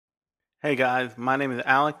Hey guys, my name is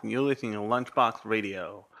Alec, and you're listening to Lunchbox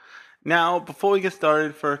Radio. Now, before we get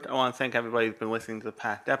started, first I want to thank everybody who's been listening to the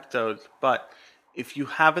past episodes. But if you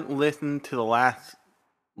haven't listened to the last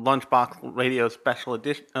Lunchbox Radio special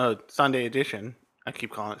edition, Sunday edition, I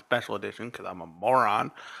keep calling it special edition because I'm a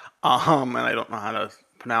moron, and I don't know how to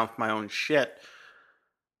pronounce my own shit.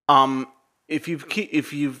 Um, if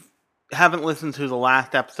you've haven't listened to the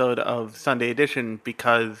last episode of Sunday Edition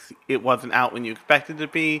because it wasn't out when you expected it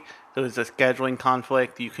to be, there was a scheduling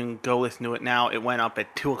conflict. You can go listen to it now. It went up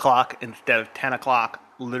at 2 o'clock instead of 10 o'clock,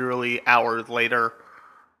 literally hours later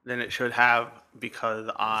than it should have because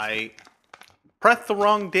I pressed the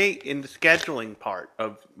wrong date in the scheduling part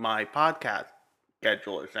of my podcast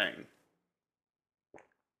scheduler thing.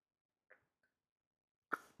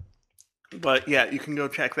 But yeah, you can go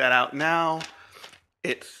check that out now.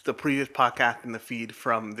 It's the previous podcast in the feed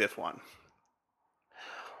from this one.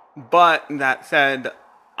 But that said,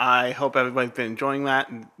 I hope everybody's been enjoying that.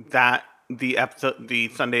 The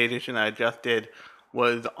Sunday edition I just did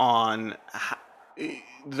was on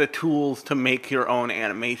the tools to make your own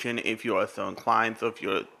animation if you are so inclined. So if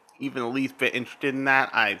you're even the least bit interested in that,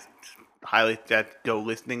 I highly suggest go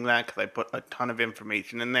listening to that because I put a ton of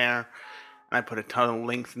information in there. And I put a ton of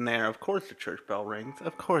links in there. Of course the church bell rings.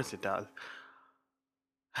 Of course it does.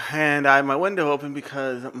 And I have my window open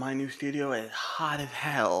because my new studio is hot as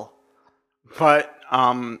hell. But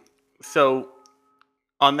so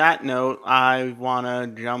on that note, I want to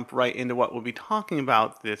jump right into what we'll be talking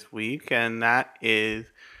about this week, and that is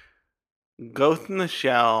Ghost in the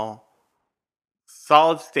Shell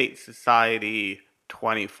Solid State Society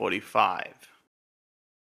 2045.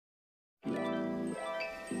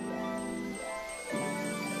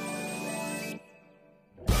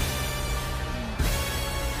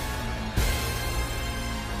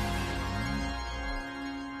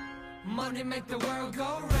 Money make the world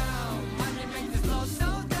go round. Money make the slow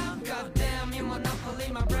slow down. Goddamn, you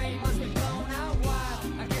monopoly, my brain must be blown out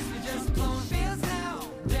wild. I guess we just blowing fields now.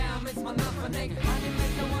 Damn, it's monopoly. Money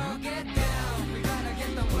make the world get down. We gotta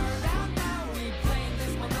get the word out now. We playing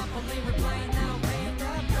this monopoly, we're playing now, paying the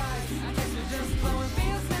price. I guess we're just blowing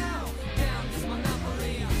fields now. Damn, this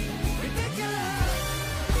monopoly, ridiculous.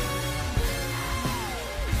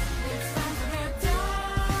 It's time to get down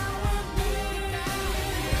with me.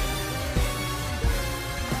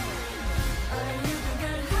 You can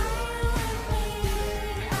get high with me.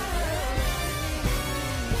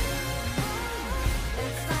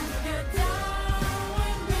 It's time to get down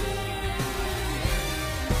with me.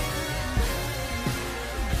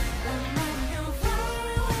 And maybe you'll fly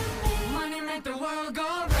with me. Money make the world go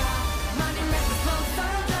round. Money make the slow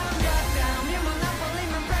slow down. Goddamn, you monopoly,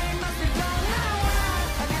 my brain must be blown out.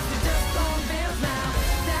 I guess we just blowing bills now.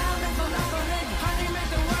 Down, it's monopoly. Honey make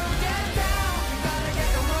the world get down. We gotta get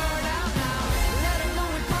the word out now. Let 'em know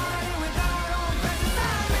we party with our own precious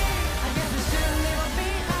time. I guess we should leave it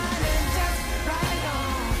behind and just ride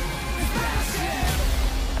on. It's bad shit.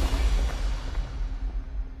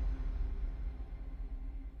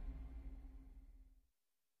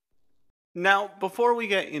 Now, before we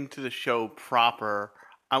get into the show proper,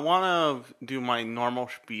 I want to do my normal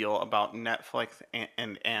spiel about Netflix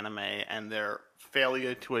and anime and their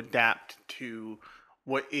failure to adapt to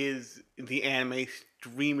what is the anime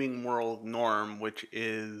streaming world norm, which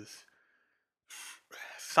is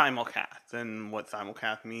simulcast. And what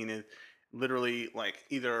simulcast mean is literally like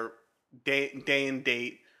either day and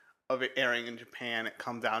date of it airing in Japan, it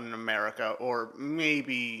comes out in America, or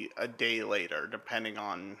maybe a day later, depending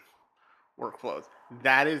on workflows.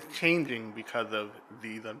 That is changing because of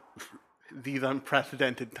these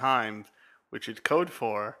unprecedented times, which is code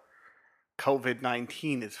for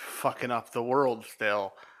COVID-19 is fucking up the world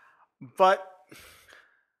still. But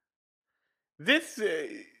this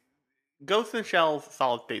Ghost in the Shell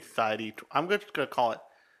Solid State Society, I'm just gonna call it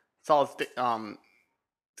Solid State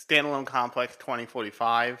Standalone Complex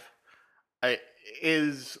 2045, uh,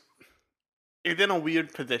 is in a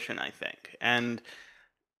weird position, I think, and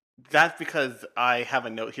that's because I have a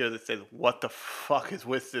note here that says, "What the fuck is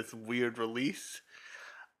with this weird release?"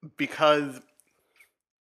 Because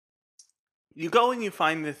you go and you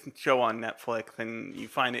find this show on Netflix, and you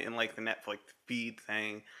find it in like the Netflix feed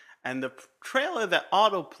thing, and the trailer that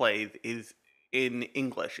auto plays is in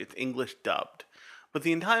English. It's English dubbed, but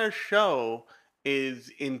the entire show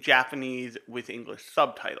is in Japanese with English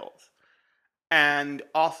subtitles. And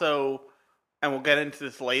also, and we'll get into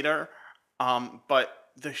this later, but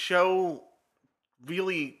the show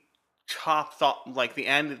really chops off, like the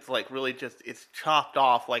end, it's like really just, it's chopped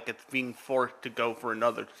off like it's being forced to go for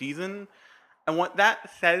another season. And what that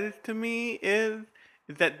says to me is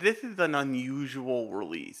is that this is an unusual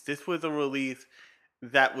release. This was a release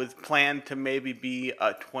that was planned to maybe be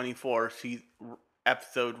a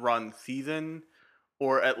episode run season,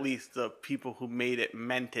 or at least the people who made it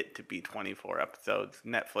meant it to be 24 episodes.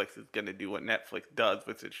 Netflix is going to do what Netflix does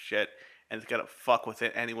with its shit, and it's going to fuck with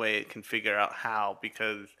it any way it can figure out how,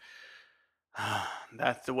 because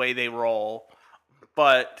that's the way they roll.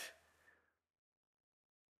 But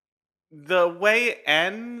the way it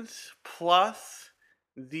ends, plus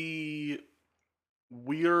the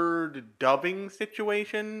weird dubbing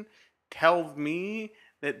situation, tells me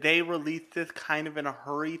that they released this kind of in a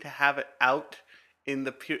hurry to have it out in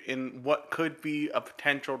what could be a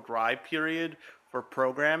potential dry period for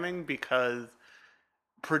programming, because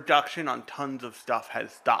production on tons of stuff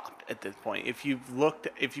has stopped at this point. If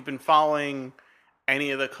you've been following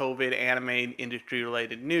any of the COVID anime industry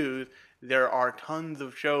related news, there are tons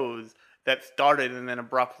of shows that started and then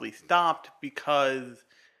abruptly stopped because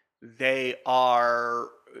they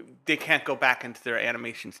can't go back into their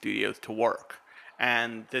animation studios to work,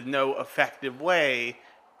 and there's no effective way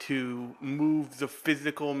to move the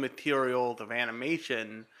physical materials of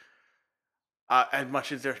animation, as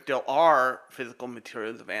much as there still are physical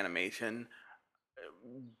materials of animation,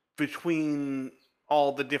 between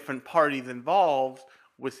all the different parties involved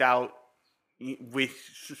without with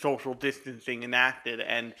social distancing enacted,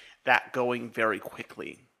 and that going very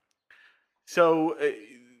quickly. So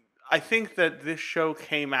I think that this show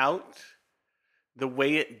came out the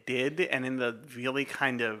way it did, and in the really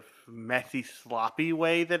kind of messy, sloppy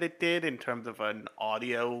way that it did in terms of an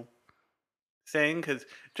audio thing. Because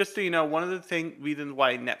just so you know, one of the reasons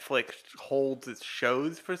why Netflix holds its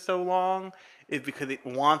shows for so long is because it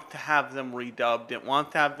wants to have them redubbed. It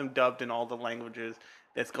wants to have them dubbed in all the languages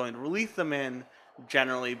that's going to release them in,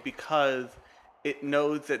 generally, because it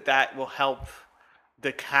knows that that will help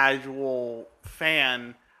the casual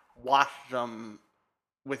fan watch them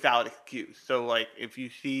without excuse. So, like, if you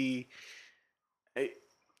see,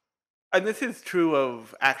 and this is true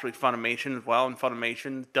of actually Funimation as well, and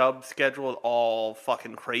Funimation's dub schedule is all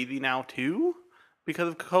fucking crazy now too, because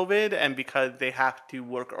of COVID, and because they have to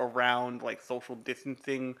work around like social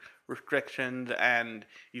distancing restrictions. And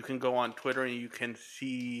you can go on Twitter and you can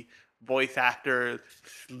see voice actors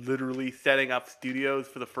literally setting up studios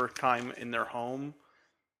for the first time in their home.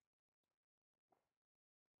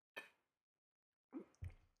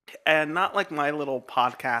 And not like my little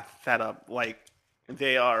podcast setup, like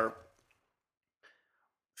they are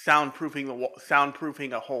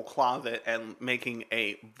soundproofing a whole closet and making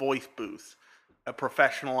a voice booth, a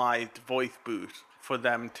professionalized voice booth for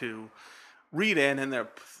them to read in, and they're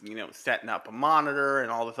setting up a monitor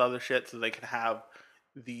and all this other shit so they can have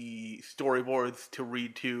the storyboards to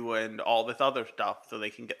read to and all this other stuff so they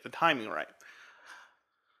can get the timing right.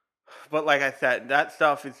 But like I said, that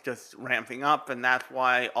stuff is just ramping up, and that's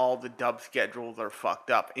why all the dub schedules are fucked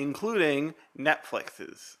up, including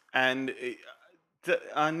Netflix's. And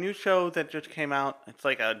a new show that just came out, it's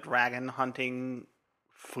like a dragon hunting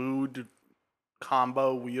food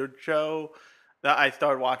combo weird show that I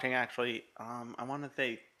started watching actually, I want to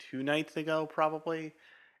say 2 nights ago probably,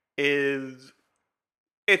 it's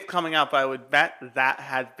coming out, but I would bet that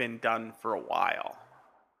has been done for a while.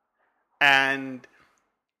 And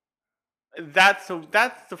that's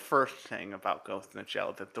the first thing about Ghost in the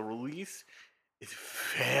Shell, that the release is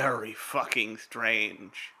very fucking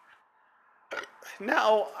strange.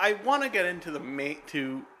 Now, I want to get into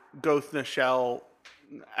to Ghost in the Shell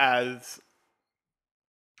as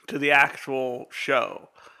to the actual show.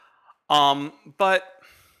 But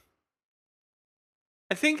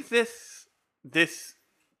I think this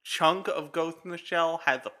chunk of Ghost in the Shell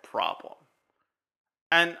has a problem.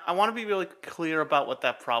 And I want to be really clear about what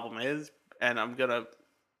that problem is, and I'm gonna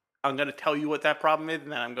tell you what that problem is,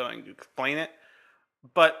 and then I'm going to explain it.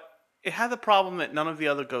 But it has a problem that none of the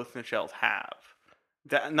other Ghost in the Shells have.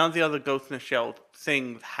 That none of the other Ghost in the Shell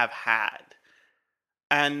things have had.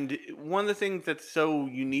 And one of the things that's so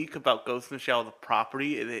unique about Ghost in the Shell, the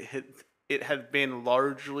property, is it has been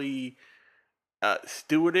largely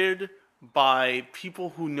stewarded by people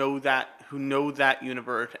who know that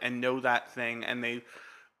universe and know that thing, and they,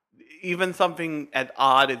 even something as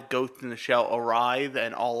odd as Ghost in the Shell Arise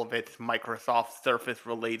and all of its Microsoft Surface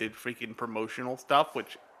related freaking promotional stuff,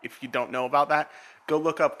 which if you don't know about that, go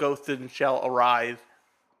look up Ghost in the Shell Arise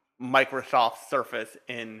Microsoft Surface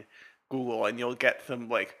in Google, and you'll get some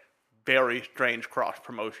like very strange cross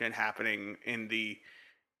promotion happening in the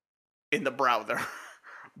browser.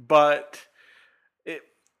 But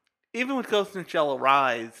even with Ghost in the Shell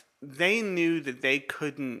Arise, they knew that they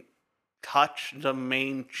couldn't touch the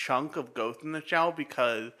main chunk of Ghost in the Shell,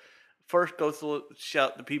 because first Ghost in the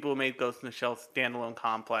Shell, the people who made Ghost in the Shell standalone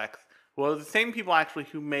complex, well, the same people actually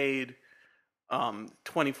who made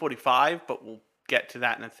 2045, but we'll get to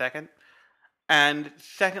that in a second. And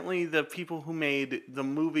secondly, the people who made the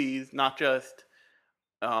movies, not just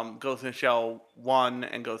Ghost in the Shell 1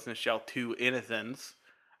 and Ghost in the Shell 2 Innocence,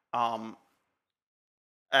 um,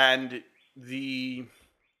 and the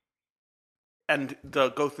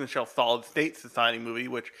Ghost in the Shell Solid State Society movie,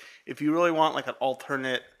 which if you really want like an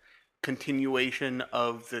alternate continuation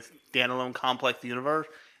of this standalone complex universe,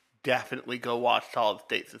 definitely go watch Solid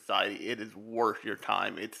State Society. It is worth your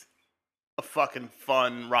time. It's a fucking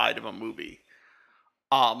fun ride of a movie.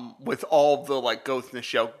 With all the like Ghost in the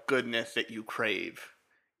Shell goodness that you crave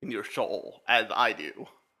in your soul, as I do.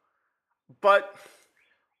 But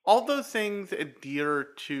all those things adhere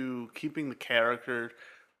to keeping the characters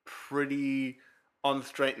pretty on the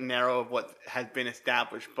straight and narrow of what has been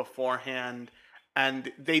established beforehand.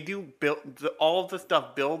 And they do build, all of the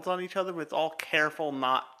stuff builds on each other, but it's all careful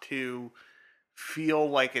not to feel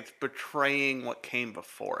like it's betraying what came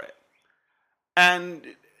before it. And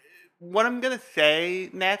what I'm going to say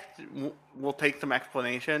next will take some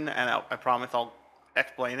explanation, and I promise I'll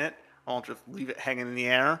explain it. I won't just leave it hanging in the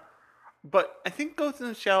air. But I think Ghost in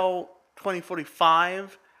the Shell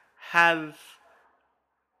 2045 has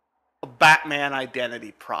a Batman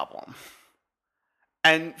identity problem.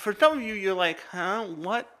 And for some of you, you're like, huh,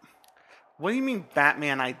 what? What do you mean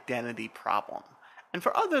Batman identity problem? And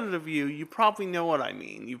for others of you, you probably know what I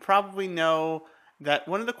mean. You probably know that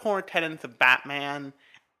one of the core tenets of Batman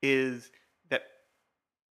is that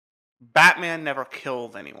Batman never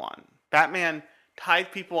kills anyone. Batman ties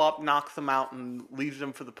people up, knocks them out, and leaves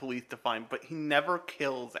them for the police to find, but he never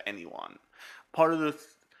kills anyone. Part of this,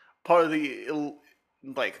 part of the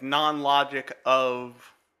like non-logic of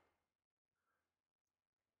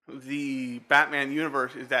the Batman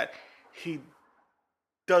universe is that he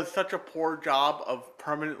does such a poor job of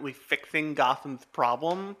permanently fixing Gotham's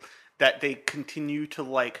problem that they continue to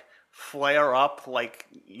like flare up like,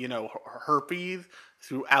 you know, herpes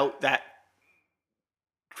throughout that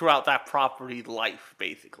property life.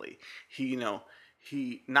 Basically, he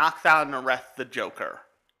knocks out and arrests the Joker.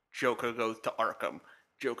 Joker goes to Arkham.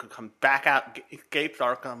 Joker comes back out, escapes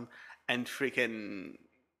Arkham, and freaking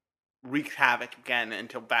wreaks havoc again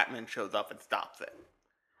until Batman shows up and stops it.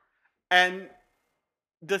 And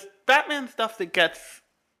the Batman stuff that gets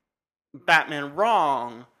Batman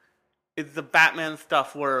wrong is the Batman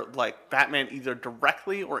stuff where, like, Batman either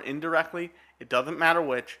directly or indirectly, it doesn't matter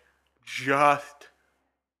which, just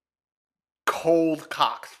cold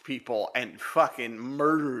cocks people and fucking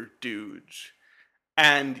murders dudes.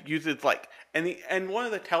 And uses, like, and one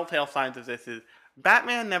of the telltale signs of this is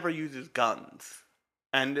Batman never uses guns.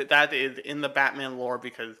 And that is in the Batman lore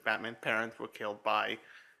because Batman's parents were killed by,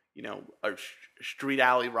 you know, a street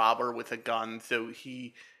alley robber with a gun, so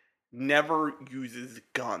he never uses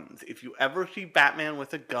guns. If you ever see Batman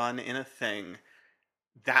with a gun in a thing,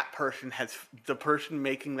 the person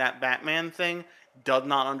making that Batman thing does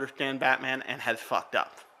not understand Batman and has fucked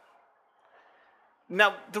up.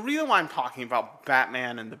 Now, the reason why I'm talking about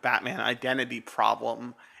Batman and the Batman identity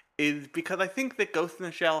problem is because I think that Ghost in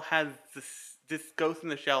the Shell has this Ghost in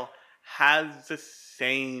the Shell has the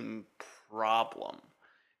same problem.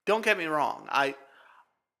 Don't get me wrong. I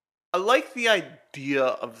like the idea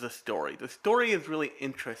of the story. The story is really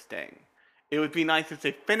interesting. It would be nice if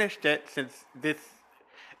they finished it, since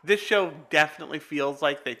this show definitely feels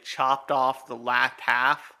like they chopped off the last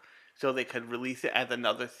half so they could release it as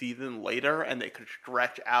another season later, and they could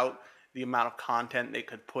stretch out the amount of content they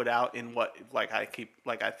could put out in what, like I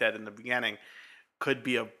said in the beginning, could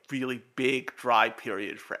be a really big dry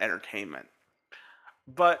period for entertainment.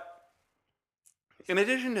 But in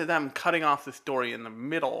addition to them cutting off the story in the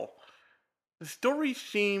middle, the story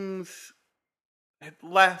seems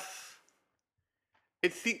less.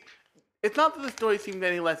 It's not that the story seems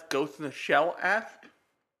any less Ghost in the Shell-esque.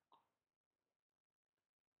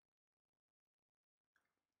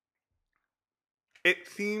 It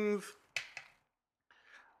seems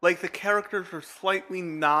like the characters are slightly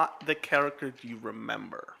not the characters you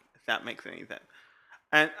remember, if that makes any sense.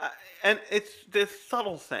 And there's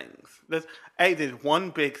subtle things. There's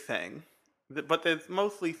one big thing, but there's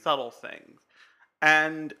mostly subtle things.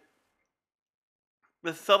 And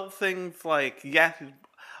the subtle things, like, yes,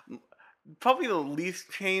 he's probably the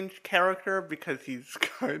least changed character because he's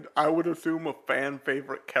I would assume a fan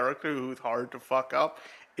favorite character who's hard to fuck up,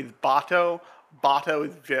 is Bato. Bato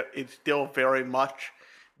is still very much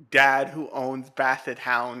dad who owns Basset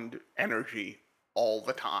Hound energy all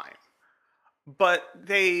the time. But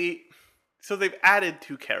they've added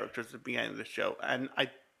two characters at the beginning of the show, and I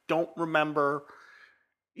don't remember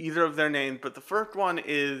either of their names, but the first one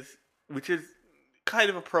is, which is kind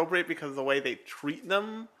of appropriate because of the way they treat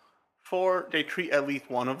them they treat at least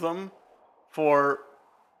one of them for,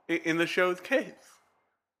 in the show's case.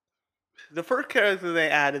 The first character they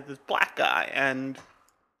add is this black guy, and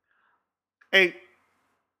a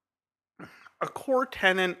a core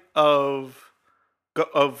tenet of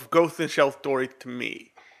Ghost in the Shell stories to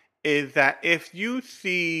me is that if you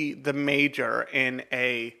see the Major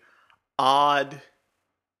odd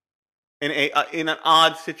in an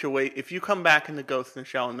odd situation, if you come back into Ghost in the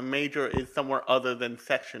Shell and the Major is somewhere other than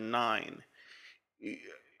Section 9,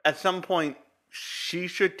 at some point she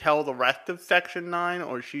should tell the rest of Section 9,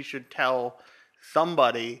 or she should tell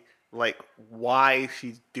somebody like why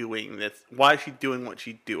she's doing this, why she's doing what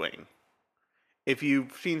she's doing. If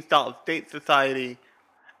you've seen Solid State Society,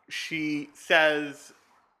 she says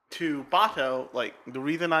to Bato, like, the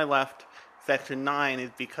reason I left Section 9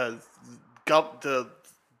 is because the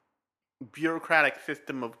bureaucratic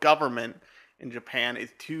system of government in Japan is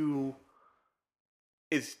too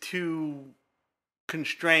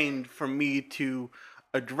constrained for me to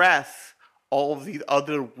address all of these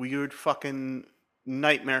other weird fucking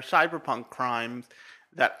nightmare cyberpunk crimes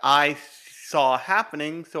that I saw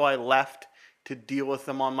happening, so I left to deal with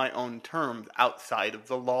them on my own terms outside of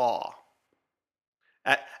the law.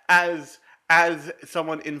 As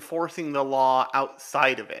someone enforcing the law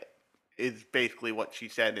outside of it is basically what she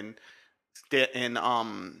said in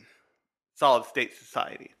Solid State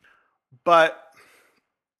Society. But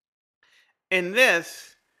in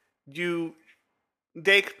this,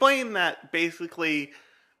 they explain that basically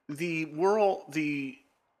the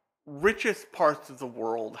richest parts of the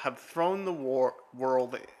world have thrown the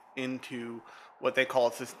world into what they call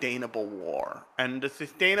a sustainable war. And the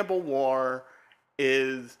sustainable war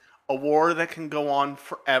is a war that can go on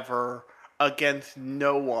forever against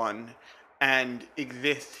no one and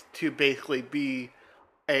exist to basically be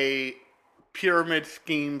a pyramid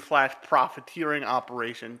scheme / profiteering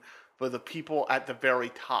operation for the people at the very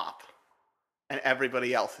top, and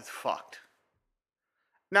everybody else is fucked.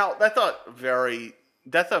 Now, that's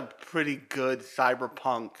a pretty good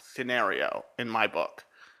cyberpunk scenario in my book.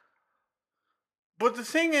 But the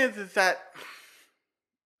thing is that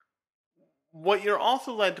what you're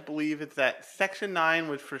also led to believe is that Section 9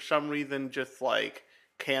 was for some reason just like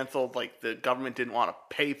canceled, like the government didn't want to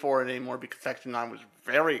pay for it anymore because Section 9 was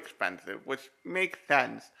very expensive, which makes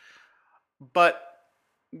sense. But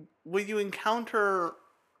when you encounter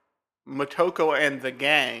Motoko and the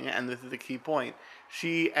gang, and this is a key point,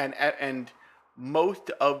 she and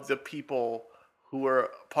most of the people who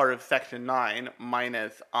were part of Section 9,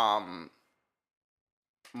 minus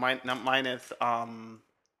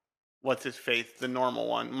what's his face, the normal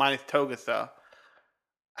one, minus Togasa,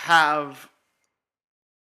 have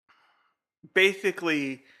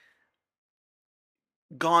basically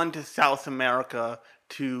gone to South America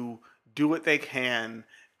to do what they can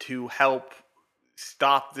to help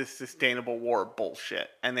stop this sustainable war bullshit.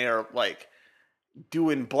 And they are like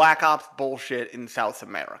doing Black Ops bullshit in South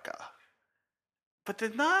America. But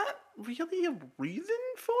there's not really a reason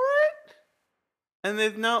for it. And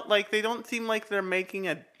there's no, like, they don't seem like they're making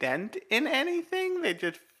a dent in anything.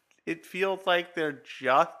 It feels like they're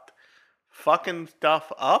just fucking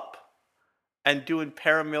stuff up and doing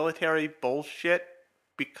paramilitary bullshit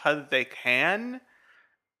because they can.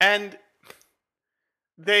 And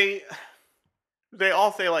they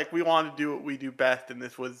all say, like, we want to do what we do best, and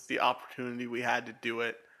this was the opportunity we had to do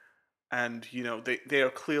it. And, you know, they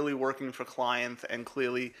are clearly working for clients and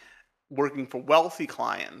clearly working for wealthy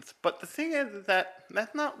clients. But the thing is that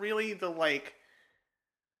that's not really the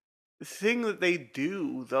thing that they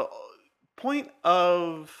do. The point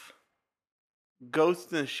of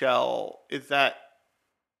Ghost in the Shell is that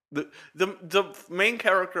the main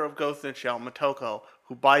character of Ghost in the Shell, Motoko,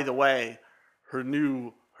 who, by the way, her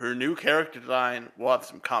new character design, we'll have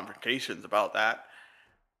some confrontations about that.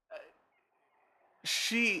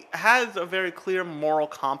 She has a very clear moral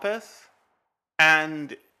compass,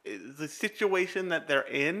 and the situation that they're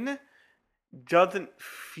in doesn't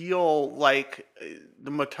feel like the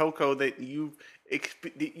Motoko that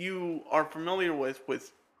you are familiar with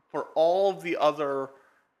for all of the other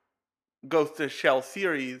Ghost in the Shell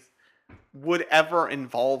series would ever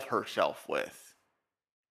involve herself with.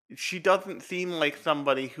 She doesn't seem like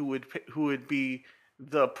somebody who would be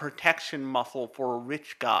the protection muscle for a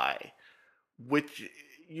rich guy, which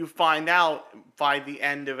you find out by the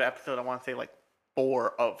end of episode, I want to say like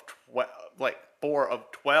 4 of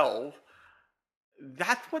 12.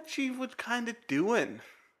 That's what she was kind of doing,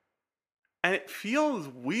 and it feels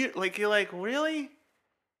weird. Like, you're like, really?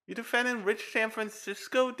 You defending rich San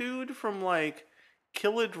Francisco dude from like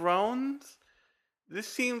Killer Drones? This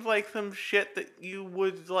seems like some shit that you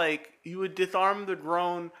would disarm the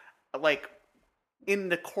drone like in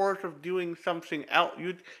the course of doing something else.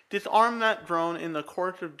 You'd disarm that drone in the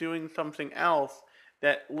course of doing something else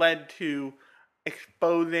that led to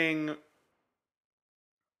exposing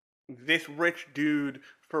this rich dude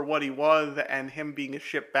for what he was and him being a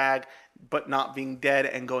shitbag but not being dead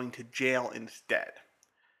and going to jail instead.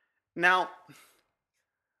 Now,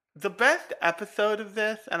 the best episode of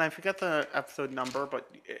this, and I forget the episode number, but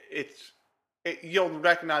you'll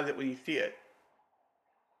recognize it when you see it,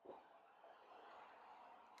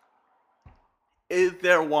 is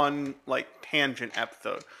there one like tangent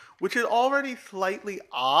episode, which is already slightly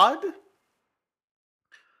odd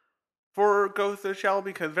for Ghost in the Shell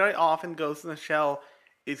because very often Ghost in the Shell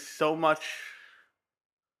is so much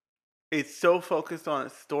it's so focused on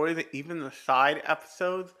its story that even the side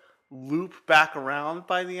episodes loop back around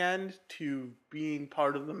by the end to being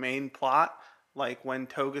part of the main plot. Like when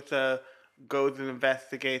Togatha goes and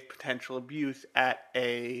investigates potential abuse at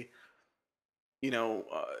a, you know,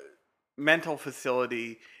 mental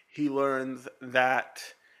facility, he learns that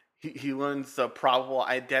he learns the probable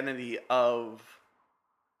identity of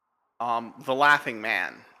the Laughing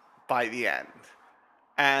Man by the end,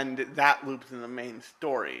 and that loops in the main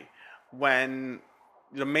story. When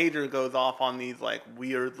the Major goes off on these like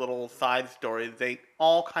weird little side stories, they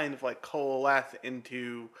all kind of like coalesce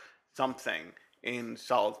into something in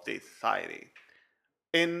Solid State Society.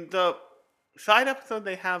 In the side episode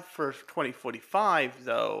they have for 2045,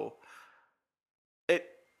 though, it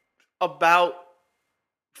about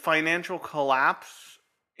financial collapse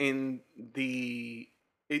in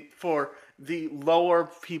for the lower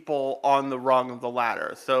people on the rung of the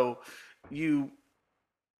ladder. So you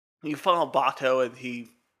follow Bato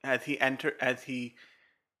as he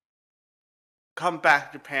come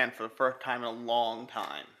back to Japan for the first time in a long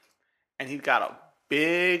time, and he's got a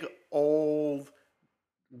big old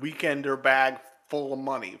weekender bag full of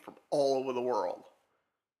money from all over the world.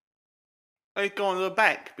 And he's going to the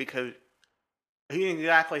bank because he didn't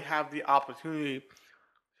exactly have the opportunity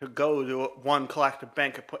to go to one collective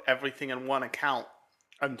bank and put everything in one account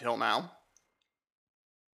until now.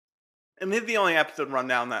 And this is the only episode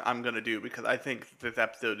rundown that I'm going to do because I think this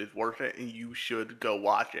episode is worth it and you should go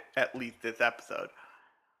watch it, at least this episode.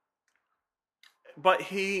 But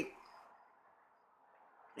he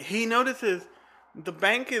notices the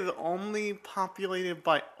bank is only populated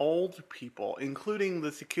by old people, including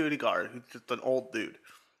the security guard, who's just an old dude.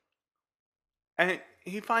 And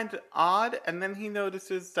he finds it odd, and then he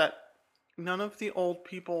notices that none of the old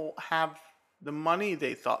people have the money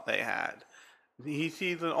they thought they had. He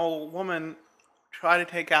sees an old woman try to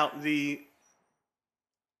take out the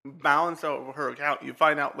balance of her account. You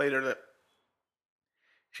find out later that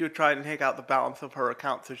she would try to take out the balance of her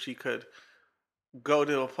account so she could go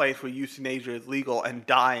to a place where euthanasia is legal and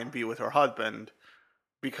die and be with her husband,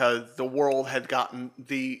 because the world had gotten,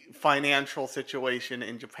 the financial situation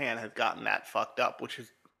in Japan has gotten that fucked up, which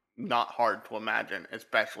is not hard to imagine,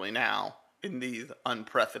 especially now in these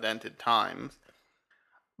unprecedented times.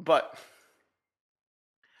 But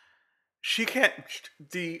she can't,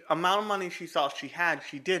 the amount of money she thought she had,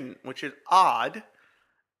 she didn't, which is odd.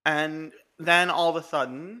 And then all of a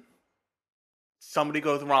sudden, somebody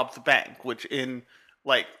goes and robs the bank, which in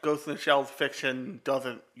like Ghost in the Shell's fiction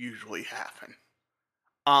doesn't usually happen.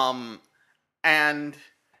 And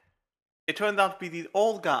it turns out to be these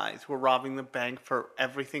old guys who were robbing the bank for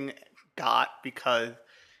everything it got because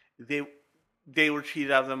they were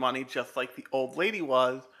cheated out of the money just like the old lady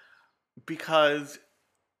was, because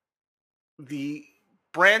the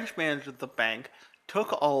branch manager of the bank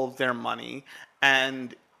took all of their money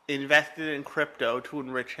and invested in crypto to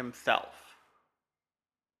enrich himself.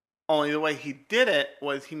 Only the way he did it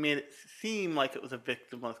was he made it seem like it was a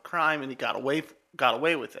victimless crime, and he got away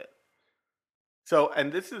with it. So,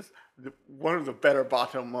 and this is one of the better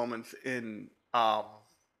Bato moments in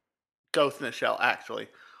Ghost in the Shell, actually.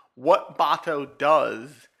 What Bato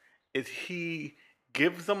does is he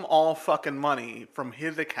gives them all fucking money from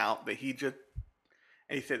his account that he just,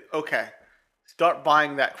 and he said, okay, start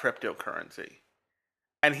buying that cryptocurrency.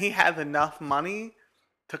 And he has enough money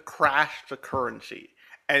to crash the currency.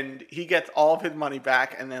 And he gets all of his money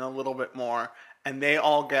back and then a little bit more, and they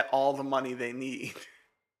all get all the money they need.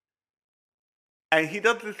 And he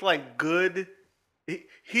does this like good,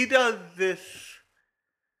 he does this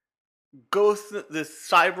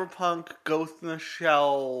cyberpunk Ghost in the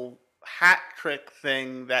Shell hat trick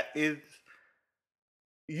thing that is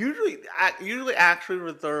usually actually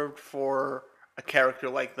reserved for a character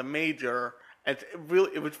like the Major, And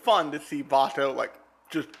it was fun to see Bato like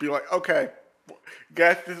just be like, okay,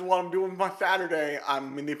 guess this is what I'm doing with my Saturday.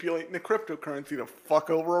 I'm manipulating the cryptocurrency to fuck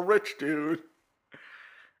over a rich dude.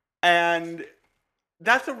 And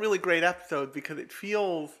that's a really great episode because it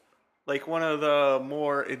feels like one of the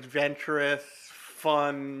more adventurous,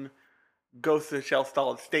 fun Ghost of the Shell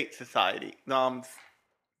Solid State Society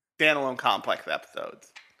standalone complex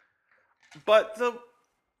episodes. But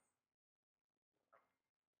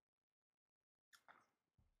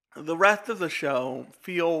the rest of the show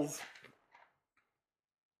feels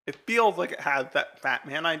like it has that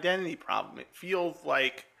Batman identity problem. It feels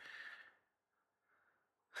like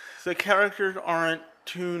the characters aren't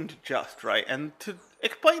tuned just right. And to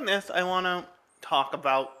explain this, I want to talk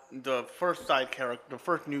about the first side character, the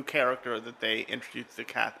first new character that they introduced to the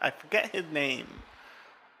cast. I forget his name,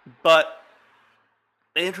 but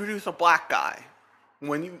they introduce a black guy.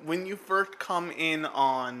 When you first come in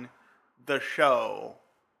on the show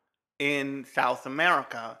in South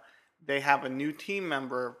America, they have a new team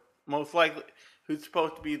member, most likely who's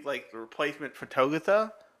supposed to be like the replacement for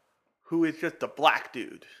Togatha, who is just a black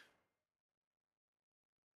dude.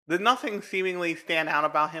 There's nothing seemingly stand out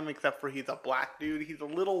about him except for he's a black dude. He's a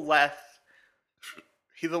little less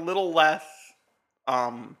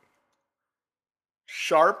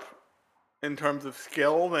sharp in terms of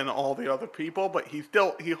skill than all the other people, but he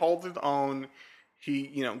holds his own.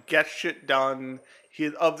 He gets shit done. He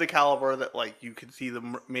is of the caliber that like you can see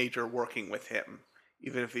the Major working with him,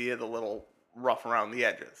 even if he is a little rough around the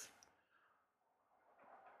edges.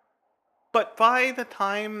 But by the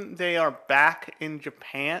time they are back in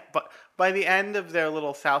Japan, but by the end of their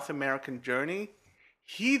little South American journey,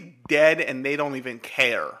 he's dead and they don't even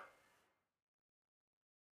care.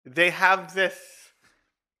 They have this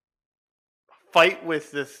fight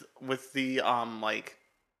with the like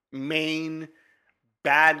main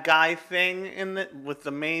bad guy thing with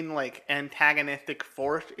the main like antagonistic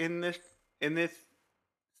force in this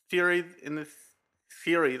series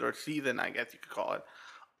or season, I guess you could call it,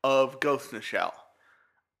 of Ghost in the Shell.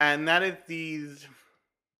 And that is these,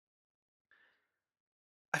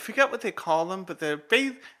 I forget what they call them, but they're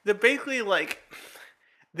basically like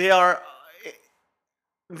they are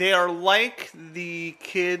like the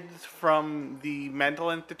kids from the mental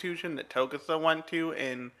institution that Togatha went to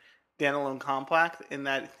in Standalone Complex, in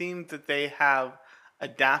that it seems that they have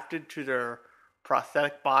adapted to their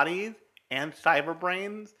prosthetic bodies and cyber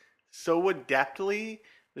brains so adeptly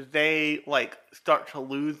that they like start to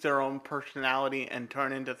lose their own personality and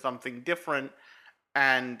turn into something different,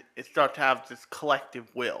 and it starts to have this collective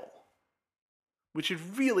will, which is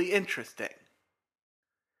really interesting.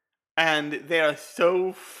 And they are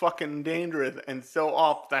so fucking dangerous and so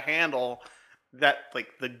off the handle that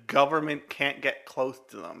like the government can't get close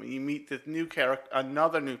to them. And you meet this new character,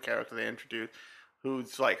 another new character they introduced,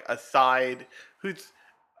 who's like who's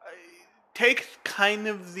takes kind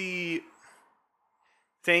of the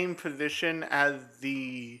same position as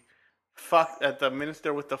the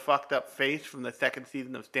minister with the fucked up face from the second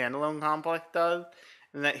season of Standalone Complex does,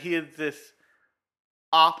 and that he is this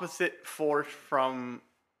opposite force from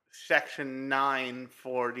Section 9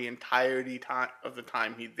 for the entirety of the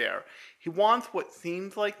time he's there. He wants what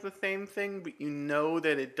seems like the same thing, but you know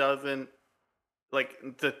that it doesn't, like,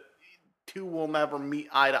 the two will never meet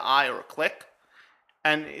eye to eye or click.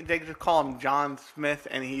 And they just call him John Smith,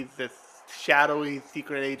 and he's this shadowy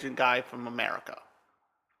secret agent guy from America.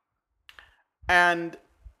 And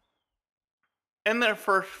in their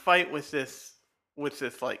first fight with this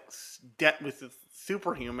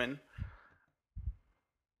superhuman,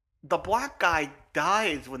 the black guy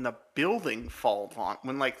dies when the building falls on,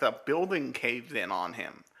 when like the building caves in on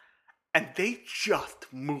him, and they just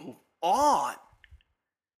move on.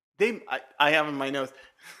 I have in my notes,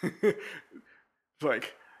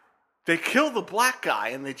 like, they kill the black guy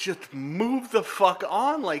and they just move the fuck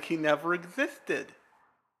on like he never existed.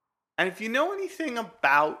 And if you know anything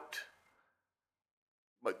about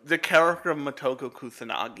the character of Motoko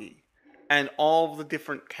Kusanagi, and all the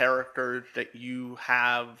different characters that you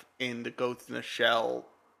have in the Ghost in the Shell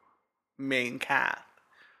main cast,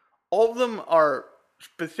 all of them are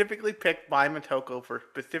specifically picked by Motoko for a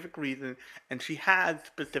specific reason, and she has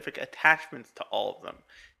specific attachments to all of them.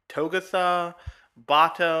 Togatha,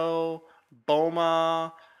 Bato,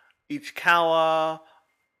 Boma, Ichikawa,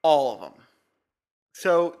 all of them.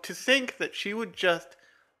 So to think that she would just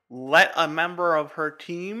let a member of her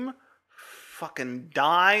team fucking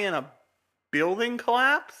die in a building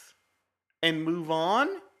collapse and move on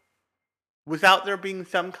without there being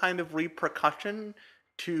some kind of repercussion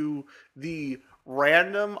to the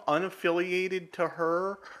random, unaffiliated to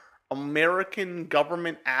her American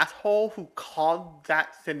government asshole who caused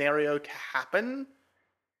that scenario to happen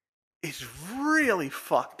is really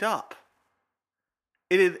fucked up.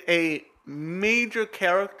 It is a major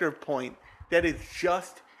character point that is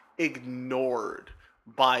just ignored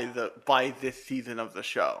by this season of the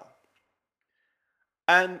show.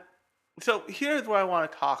 And so here's where I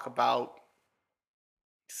want to talk about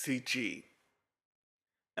CG.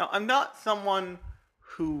 Now, I'm not someone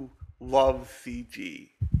who loves CG.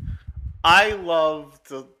 I love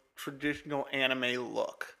the traditional anime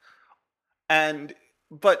look.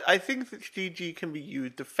 But I think that CG can be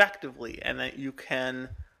used effectively and that you can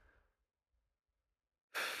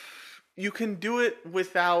do it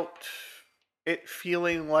without it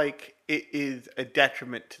feeling like it is a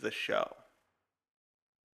detriment to the show.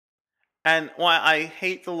 And while I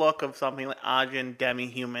hate the look of something like Ajin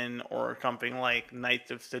Demi-Human or something like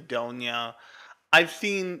Knights of Sidonia, I've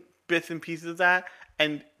seen bits and pieces of that,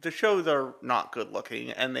 and the shows are not good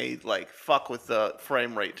looking, and they like fuck with the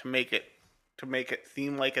frame rate to make it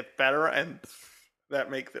seem like it's better, and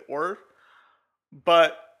that makes it worse.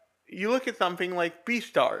 But you look at something like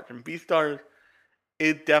Beastars, and Beastars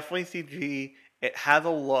is definitely CG. It has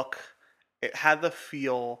a look, it has a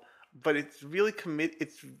feel, but it's really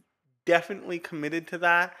it's definitely committed to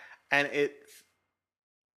that, and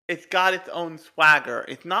it's got its own swagger.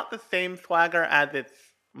 It's not the same swagger as its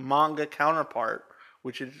manga counterpart,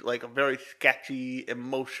 which is like a very sketchy,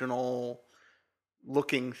 emotional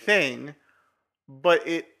looking thing, but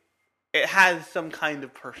it has some kind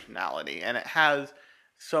of personality, and it has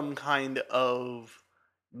some kind of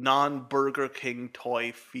non-Burger King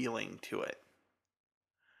toy feeling to it.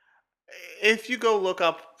 If you go look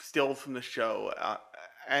up stills from the show,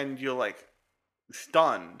 and you're like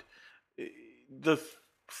stunned, the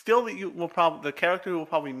still that you will probably the character who will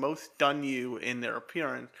probably most stun you in their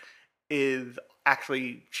appearance is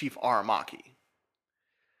actually Chief Aramaki,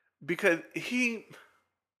 because the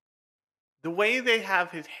way they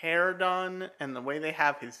have his hair done and the way they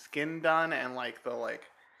have his skin done and like the like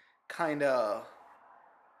kind of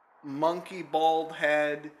monkey bald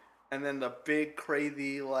head and then the big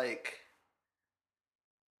crazy like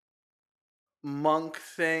monk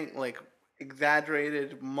thing, like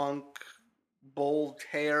exaggerated monk bold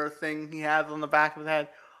hair thing he has on the back of his head,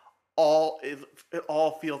 it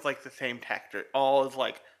all feels like the same texture. It all is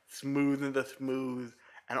like smooth and the smooth,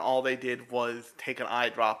 and all they did was take an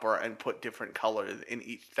eyedropper and put different colors in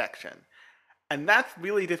each section. And that's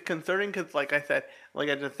really disconcerting because, like I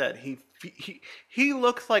just said, he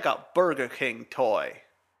looks like a Burger King toy.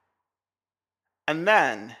 And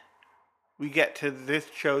then we get to this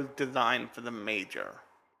show's design for the Major.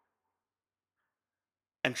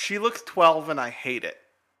 And she looks 12 and I hate it.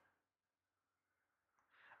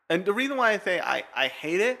 And the reason why I say I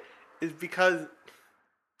hate it is because,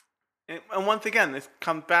 and once again, this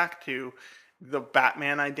comes back to the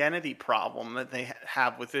Batman identity problem that they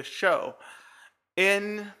have with this show.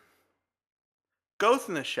 In Ghost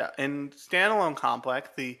in the Shell, in Standalone Complex,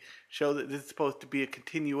 the show that this is supposed to be a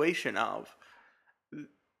continuation of,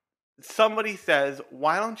 somebody says,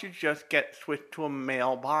 why don't you just get switched to a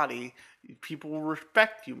male body? People will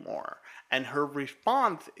respect you more. And her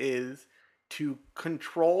response is to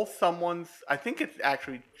control someone's, I think it's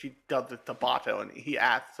actually, she does this to Bato, and he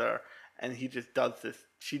asks her, and she just does this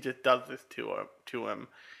to him.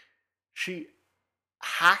 She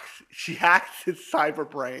hacks his cyber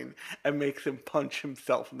brain and makes him punch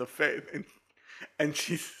himself in the face. And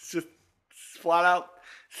she's just flat out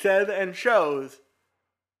said and shows,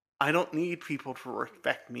 I don't need people to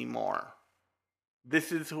respect me more.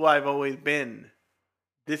 This is who I've always been.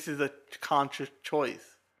 This is a conscious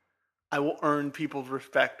choice. I will earn people's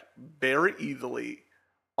respect very easily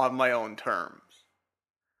on my own terms.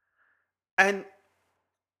 And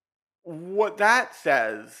what that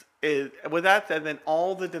says then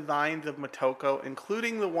all the designs of Motoko,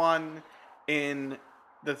 including the one in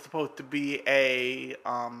that's supposed to be a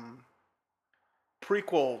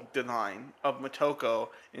prequel design of Motoko,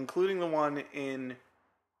 including the one in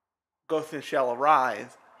Ghost in the Shell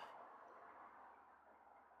Arise,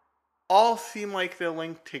 all seem like they're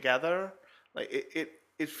linked together. Like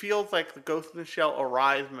it feels like the Ghost in the Shell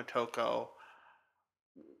Arise Motoko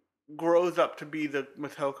grows up to be the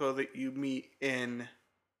Motoko that you meet in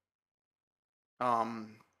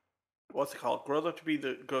what's it called? Grows up to be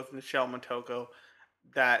the Ghost in the Shell Motoko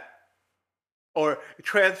that, or it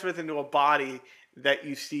transfers into a body that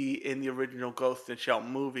you see in the original Ghost in the Shell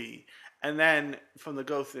movie. And then from the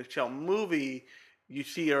Ghost in the Shell movie, you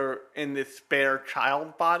see her in this spare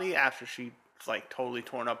child body after she's like totally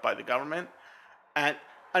torn up by the government. And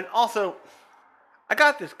also, I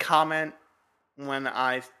got this comment when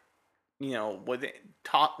I was it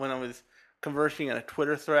taught when I was conversing in a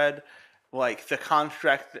Twitter thread, like the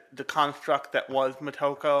construct that was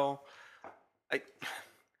Motoko.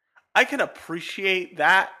 I I can appreciate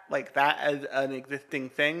that, like that as an existing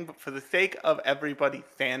thing, but for the sake of everybody's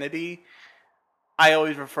sanity, I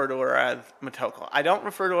always refer to her as Motoko. I don't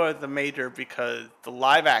refer to her as the Major because the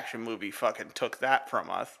live action movie fucking took that from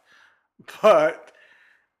us. But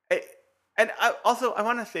it, and I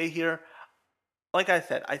want to say here, like I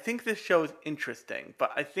said, I think this show is interesting,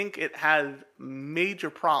 but I think it has major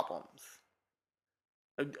problems.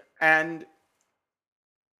 And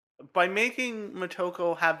by making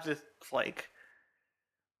Motoko have this like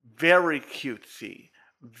very cutesy,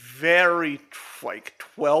 very like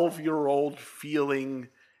 12-year-old feeling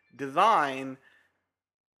design,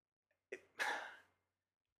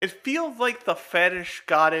 it feels like the fetish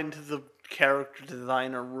got into the character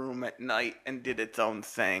designer room at night and did its own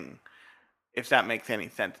thing. If that makes any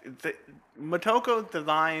sense. Motoko's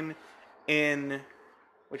design in,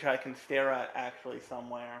 which I can stare at actually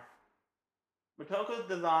somewhere. Motoko's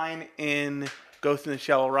design in Ghost in the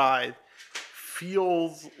Shell Rise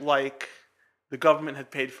feels like the government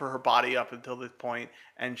had paid for her body up until this point,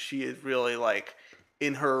 and she is really like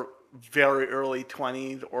in her very early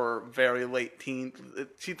 20s or very late teens.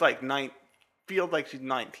 She's like feels like she's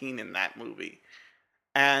 19 in that movie.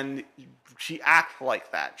 And she acts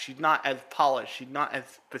like that. She's not as polished. She's not as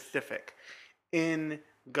specific. In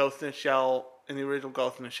Ghost in the Shell, in the original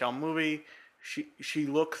Ghost in the Shell movie, she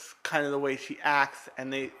looks kind of the way she acts,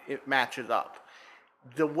 and it matches up.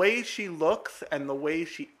 The way she looks and the way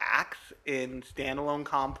she acts in Standalone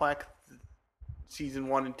Complex season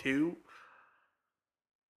 1 and 2,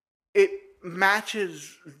 it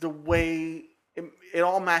matches the way it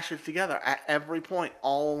all matches together at every point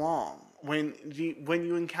all along. When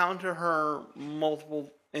you encounter her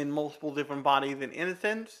in multiple different bodies in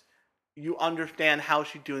Innocence, you understand how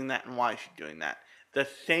she's doing that and why she's doing that. The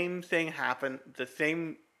same thing happened. The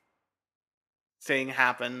same thing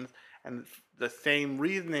happens, and the same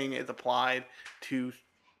reasoning is applied to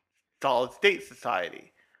Solid State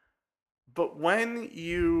Society. But when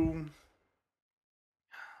you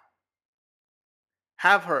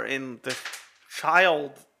have her in the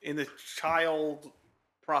child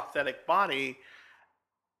prosthetic body,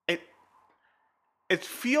 it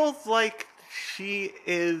feels like she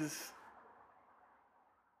is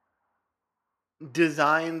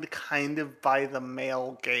designed kind of by the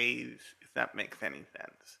male gaze, if that makes any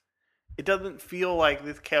sense. It doesn't feel like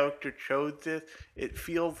this character chose this. It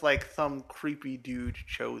feels like some creepy dude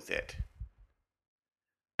chose it.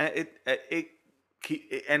 And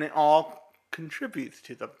it all contributes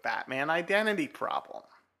to the Batman identity problem.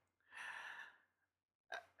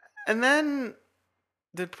 And then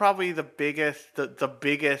probably the biggest,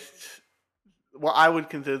 what I would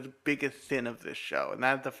consider the biggest sin of this show, and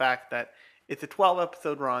that's the fact that it's a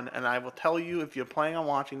 12-episode run, and I will tell you, if you're planning on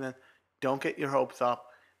watching this, don't get your hopes up.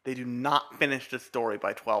 They do not finish the story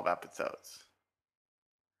by 12 episodes.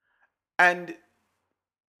 And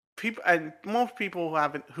most people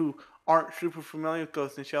who aren't super familiar with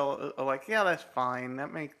Ghost in the Shell are like, yeah, that's fine.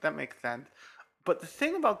 That makes sense. But the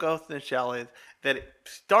thing about Ghost in the Shell is that it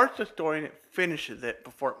starts the story and it finishes it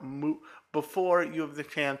before you have the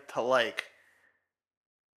chance to like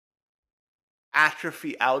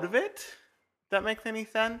atrophy out of it. If that makes any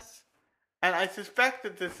sense? And I suspect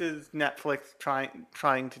that this is Netflix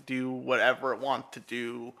trying to do whatever it wants to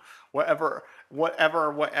do, whatever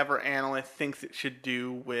analyst thinks it should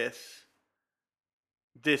do with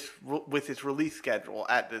its release schedule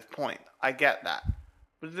at this point. I get that,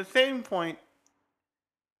 but at the same point,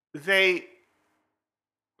 they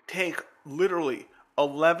take literally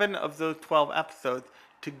 11 of those 12 episodes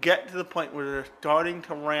to get to the point where they're starting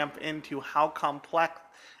to ramp into how complex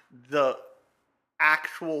the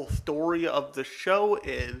actual story of the show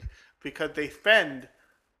is, because they spend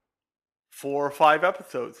 4 or 5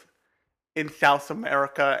 episodes in South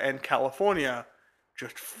America and California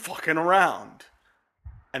just fucking around.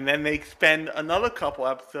 And then they spend another couple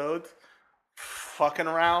episodes fucking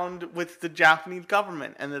around with the Japanese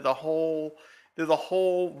government. And there's a whole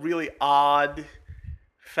really odd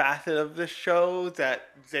facet of this show that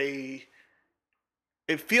it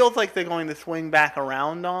feels like they're going to swing back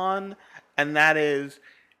around on, and that is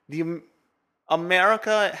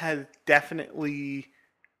America is definitely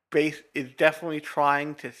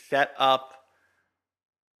trying to set up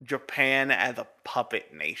Japan as a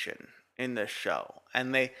puppet nation in this show,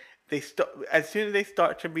 and as soon as they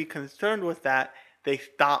start to be concerned with that, they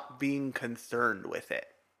stop being concerned with it.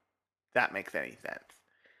 If that makes any sense.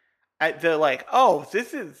 They're like, oh,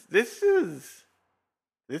 this is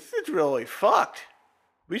really fucked.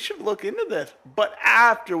 we should look into this, but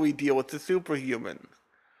after we deal with the superhumans.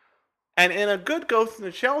 And in a good Ghost in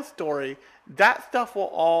the Shell story, that stuff will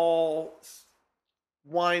all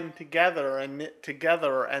wind together and knit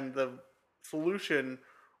together, and the solution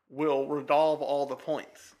will resolve all the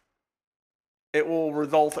points. It will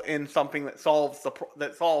result in something that solves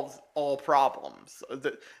all problems.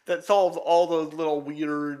 That solves all those little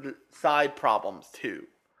weird side problems too.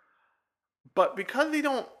 But because they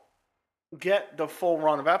don't get the full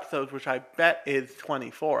run of episodes, which I bet is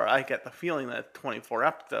 24, I get the feeling that it's 24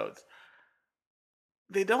 episodes.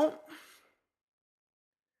 They don't.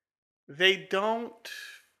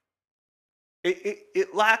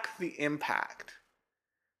 It lacks the impact.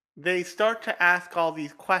 They start to ask all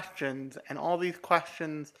these questions, and all these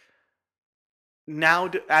questions now,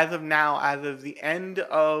 as of the end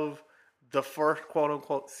of the first quote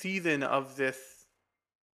unquote season of this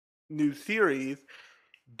new series,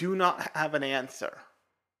 do not have an answer.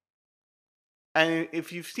 And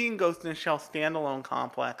if you've seen Ghost in the Shell standalone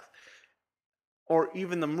complex, or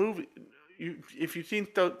even the movie, if you've seen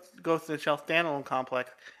Ghost in the Shell standalone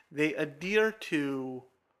complex, they adhere to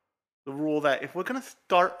the rule that if we're gonna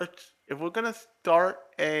start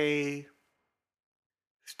a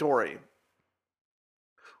story,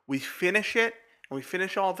 we finish it, and we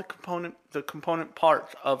finish all the component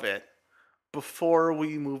parts of it before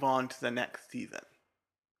we move on to the next season.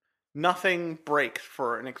 Nothing breaks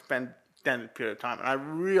for an extended period of time. And I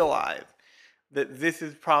realize that this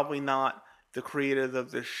is probably not the creators of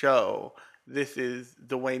the show. This is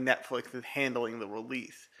the way Netflix is handling the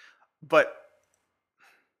release.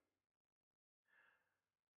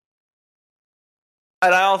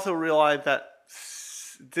 And I also realize that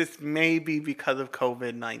this may be because of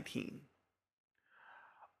COVID-19.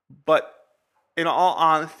 But in all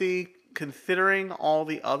honesty, considering all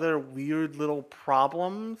the other weird little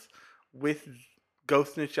problems with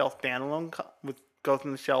Ghost in the Shell standalone, with Ghost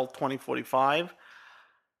in the Shell 2045,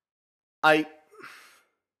 I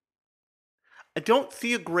don't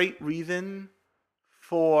see a great reason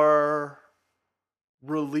for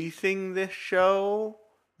releasing this show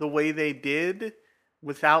the way they did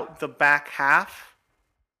without the back half.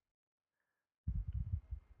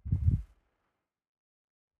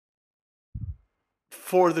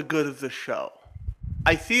 For the good of the show.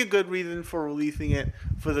 I see a good reason for releasing it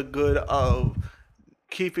for the good of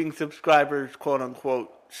keeping subscribers, quote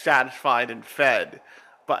unquote, satisfied and fed.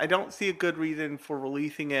 But I don't see a good reason for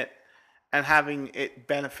releasing it and having it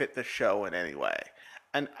benefit the show in any way.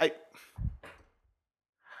 And I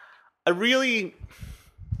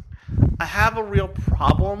have a real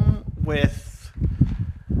problem with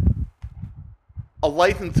a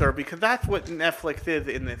licensor, because that's what Netflix is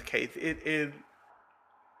in this case. It is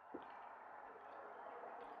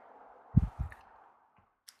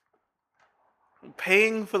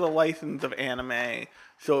paying for the license of anime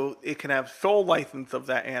so it can have sole license of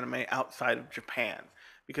that anime outside of Japan.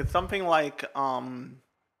 Because something like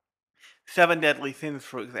Seven Deadly Sins,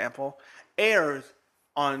 for example, airs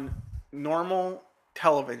on normal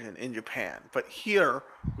television in Japan, but here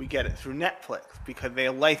we get it through Netflix because they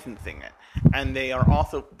are licensing it, and they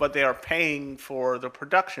are paying for the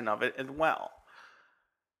production of it as well.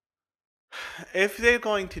 If they're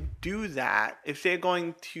going to do that, if they're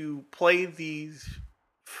going to play these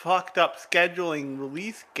fucked up scheduling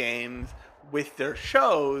release games with their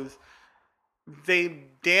shows, they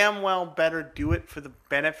damn well better do it for the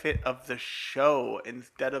benefit of the show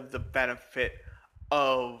instead of the benefit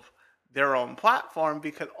of their own platform,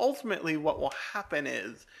 because ultimately what will happen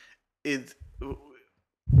is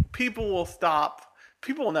people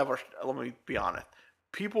will never, let me be honest,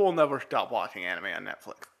 people will never stop watching anime on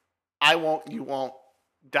Netflix. I won't, you won't,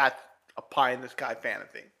 that's a pie in the sky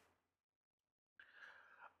fantasy.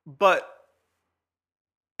 But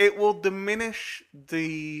it will diminish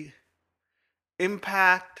the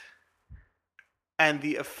impact and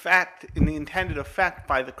the effect, and the intended effect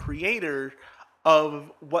by the creators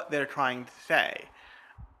of what they're trying to say.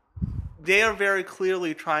 They are very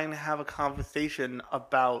clearly trying to have a conversation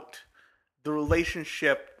about the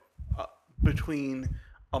relationship between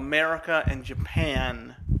America and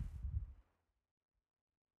Japan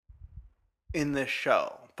in this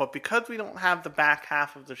show. But because we don't have the back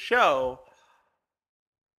half of the show,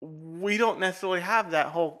 we don't necessarily have that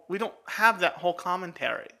whole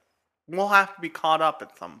commentary. We'll have to be caught up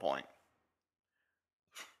at some point.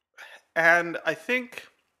 And I think,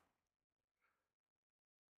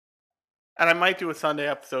 and I might do a Sunday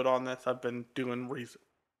episode on this, I've been doing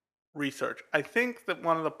research. I think that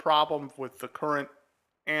one of the problems with the current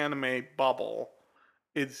anime bubble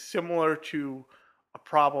is similar to a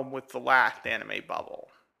problem with the last anime bubble.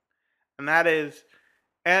 And that is,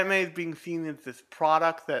 anime is being seen as this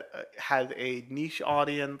product that has a niche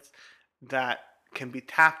audience that can be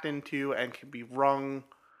tapped into and can be wrung,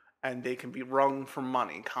 and they can be wrung for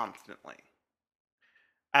money constantly.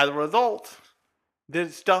 As a result,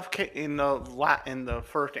 this stuff in the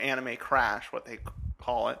first anime crash, what they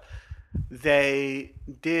call it, they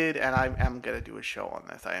did, and I am gonna do a show on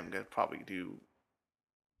this. I am gonna probably do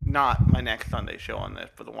not my next Sunday show on this,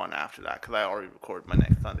 but the one after that, because I already recorded my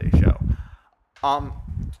next Sunday show. Um,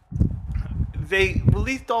 they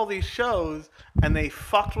released all these shows and they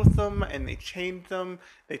fucked with them and they changed them.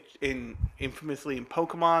 Infamously in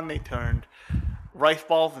Pokemon, they turned rice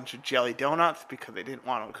balls into jelly donuts because they didn't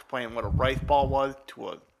want to explain what a rice ball was to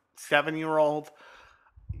a 7-year-old.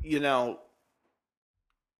 You know,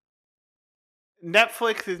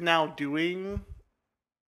 Netflix is now doing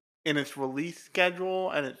in its release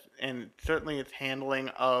schedule and certainly its handling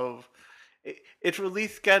of its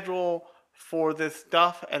release schedule for this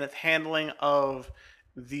stuff and its handling of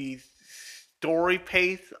the story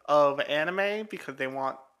pace of anime, because they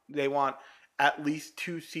want at least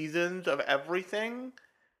 2 seasons of everything,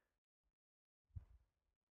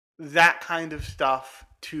 that kind of stuff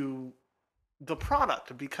to the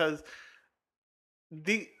product, because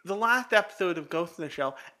the last episode of Ghost in the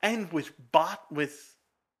Shell ends with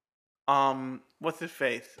what's his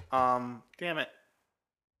face? Damn it.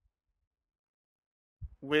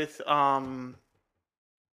 With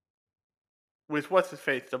what's his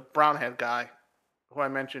face? The brown haired guy who I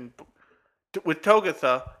mentioned, with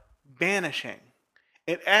Togusa vanishing.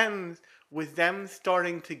 It ends with them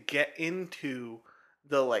starting to get into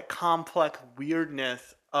the like complex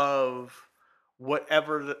weirdness of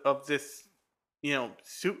whatever of this, you know,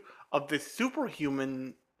 of this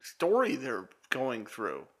superhuman story they're going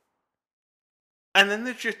through. And then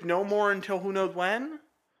there's just no more until who knows when?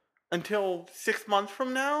 Until 6 months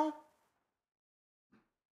from now?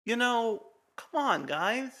 You know, come on,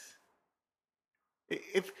 guys.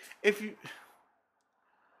 If you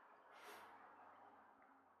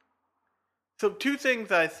So two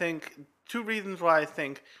reasons why I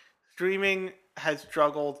think streaming has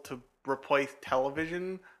struggled to replace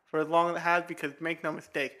television for as long as it has, because make no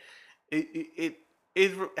mistake,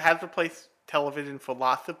 has replaced television for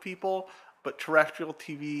lots of people, but terrestrial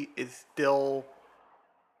TV is still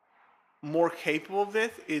more capable of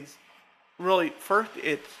this. Is really, first,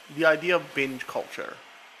 it's the idea of binge culture.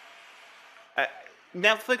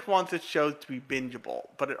 Netflix wants its shows to be bingeable,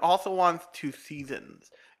 but it also wants 2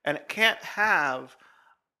 seasons. And it can't have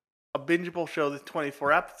a bingeable show that's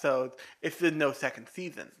 24 episodes if there's no second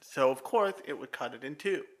season. So, of course, it would cut it in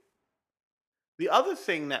 2. The other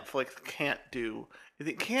thing Netflix can't do is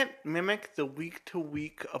it can't mimic the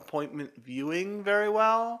week-to-week appointment viewing very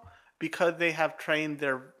well, because they have trained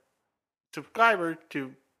their subscribers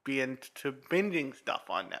to be into binging stuff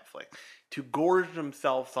on Netflix, to gorge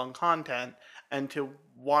themselves on content, and to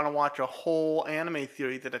want to watch a whole anime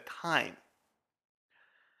series at a time.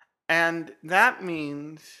 And that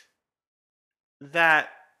means that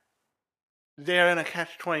they're in a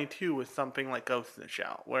catch-22 with something like Ghost in the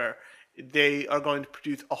Shell, where they are going to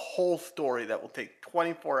produce a whole story that will take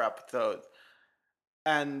 24 episodes,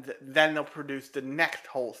 and then they'll produce the next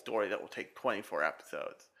whole story that will take 24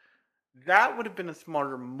 episodes. That would have been a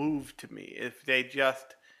smarter move to me if they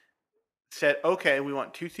just said, okay, we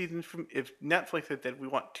want 2 seasons from, if Netflix had said, we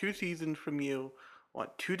want 2 seasons from you,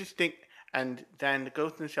 want 2 distinct, and then the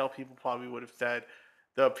Ghost in the Shell people probably would have said,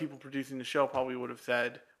 the people producing the show probably would have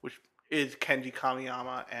said, which is Kenji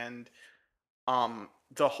Kamiyama and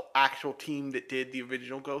the actual team that did the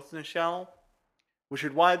original Ghost in the Shell, which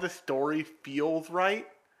is why the story feels right.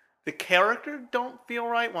 The characters don't feel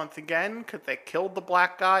right, once again, because they killed the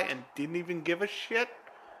black guy and didn't even give a shit.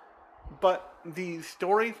 But the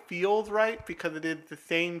story feels right because it is the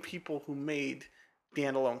same people who made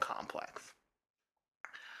Standalone Complex.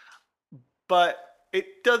 But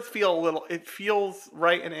it does feel it feels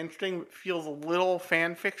right and interesting. It feels a little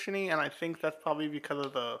fan fiction-y, and I think that's probably because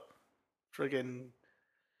of the friggin'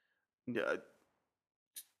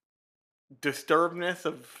 disturbedness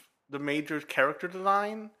of the Major's character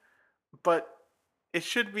design. But it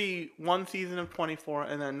should be 1 season of 24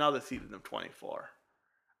 and then another season of 24.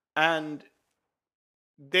 And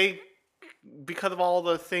they, because of all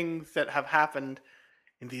the things that have happened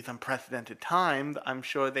in these unprecedented times, I'm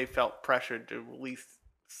sure they felt pressured to release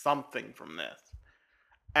something from this.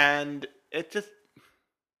 And it just...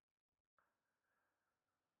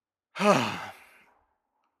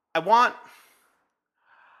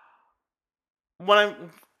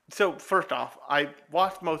 So, first off, I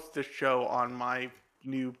watched most of the show on my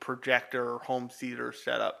new projector home theater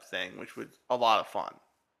setup thing, which was a lot of fun.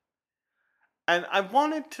 And I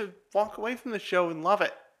wanted to walk away from the show and love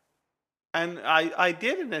it. And I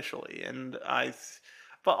did initially.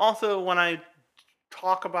 But also when I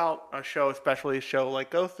talk about a show, especially a show like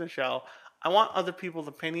Ghost in the Shell, I want other people's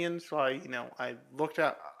opinions. So I looked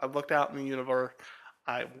out in the universe.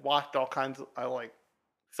 I watched all kinds of, I like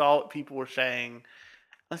saw what people were saying.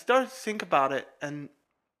 I started to think about it, and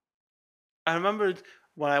I remembered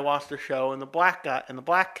when I watched the show and the black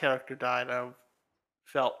character died. I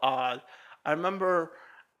felt odd. I remember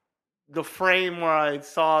the frame where I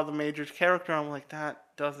saw the Major's character. I'm like, that's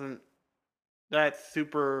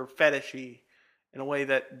super fetishy in a way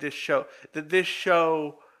that this show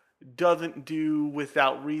doesn't do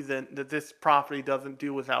without reason, that this property doesn't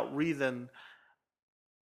do without reason,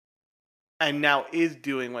 and now is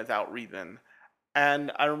doing without reason.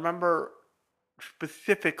 And I remember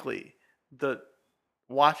specifically the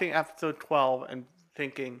watching episode 12 and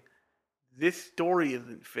thinking, this story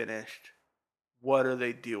isn't finished. What are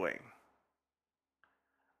they doing?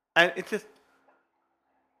 And it's just,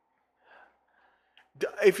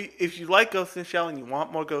 if you like Ghost in the Shell and you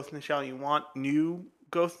want more Ghost in the Shell, and you want new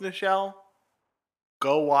Ghost in the Shell,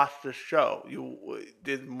 go watch the show. You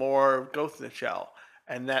did more Ghost in the Shell,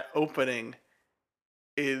 and that opening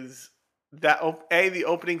is the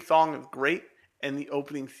opening song is great, and the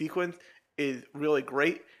opening sequence is really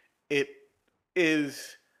great. It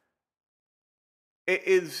is it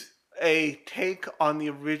is a take on the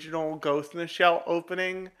original Ghost in the Shell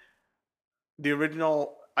opening, the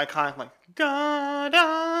original iconic like da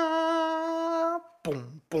da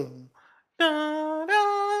boom boom da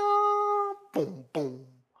da boom boom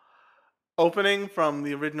opening from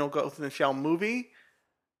the original Ghost in the Shell movie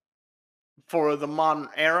for the modern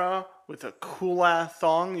era with a cool ass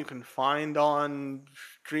song you can find on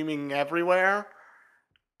streaming everywhere,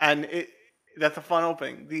 and it that's a fun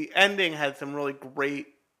opening. The ending had some really great,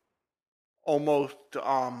 almost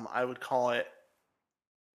I would call it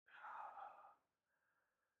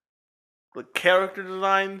the character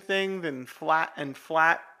design things and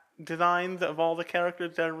flat designs of all the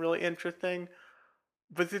characters that are really interesting.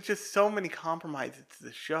 But there's just so many compromises to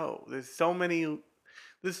the show. There's so many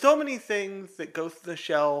things that Ghost in the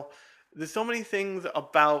Shell. There's so many things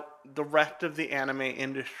about the rest of the anime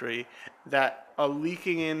industry that are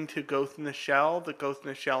leaking into Ghost in the Shell that Ghost in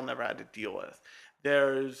the Shell never had to deal with.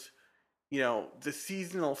 There's the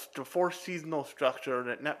forced seasonal structure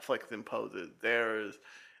that Netflix imposes. There's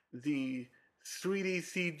the 3D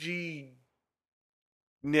CG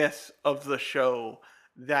ness of the show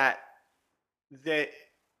that that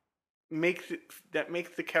makes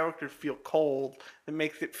the characters feel cold, that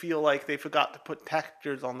makes it feel like they forgot to put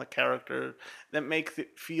textures on the characters, that makes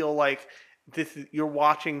it feel like you're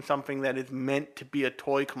watching something that is meant to be a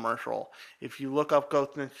toy commercial. If you look up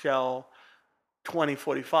Ghost in the Shell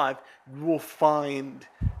 2045, you will find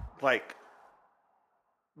like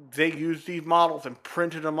they used these models and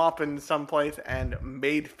printed them up in some place and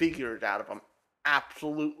made figures out of them.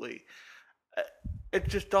 Absolutely.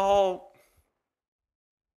 It's just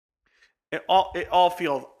it all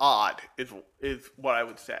feels odd is what I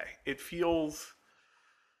would say. It feels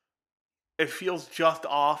just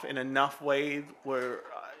off in enough ways where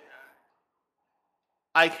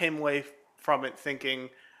I came away from it thinking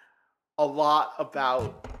a lot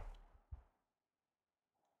about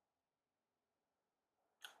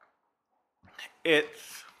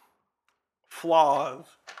its flaws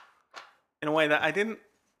in a way that I didn't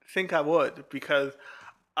think I would, because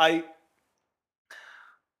I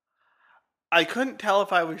I couldn't tell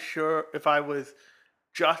if I was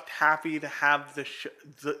just happy to have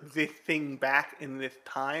this thing back in this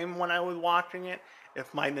time when I was watching it,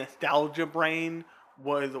 if my nostalgia brain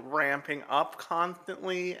was ramping up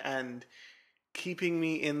constantly and keeping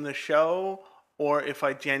me in the show, or if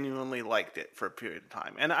I genuinely liked it for a period of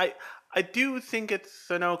time. And I do think it's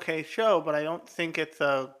an okay show, but I don't think it's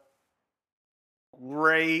a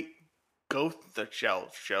great Ghost in the Shell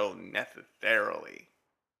show necessarily.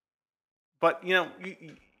 But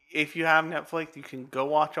if you have Netflix, you can go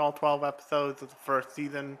watch all 12 episodes of the first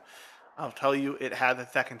season. I'll tell you, it has a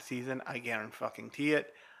second season. I guarantee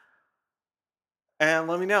it. And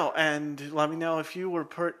let me know. And let me know if you were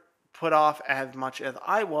put off as much as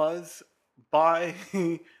I was by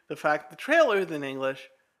the fact the trailer is in English,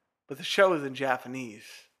 but the show is in Japanese,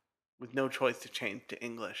 with no choice to change to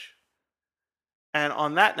English. And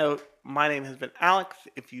on that note, my name has been Alex.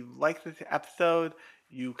 If you like this episode,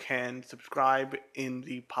 you can subscribe in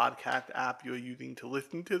the podcast app you're using to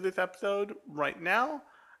listen to this episode right now.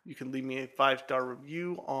 You can leave me a 5-star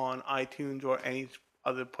review on iTunes or any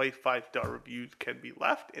other place 5-star reviews can be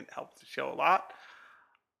left. It helps the show a lot.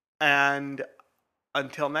 And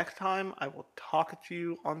until next time, I will talk to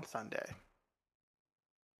you on Sunday.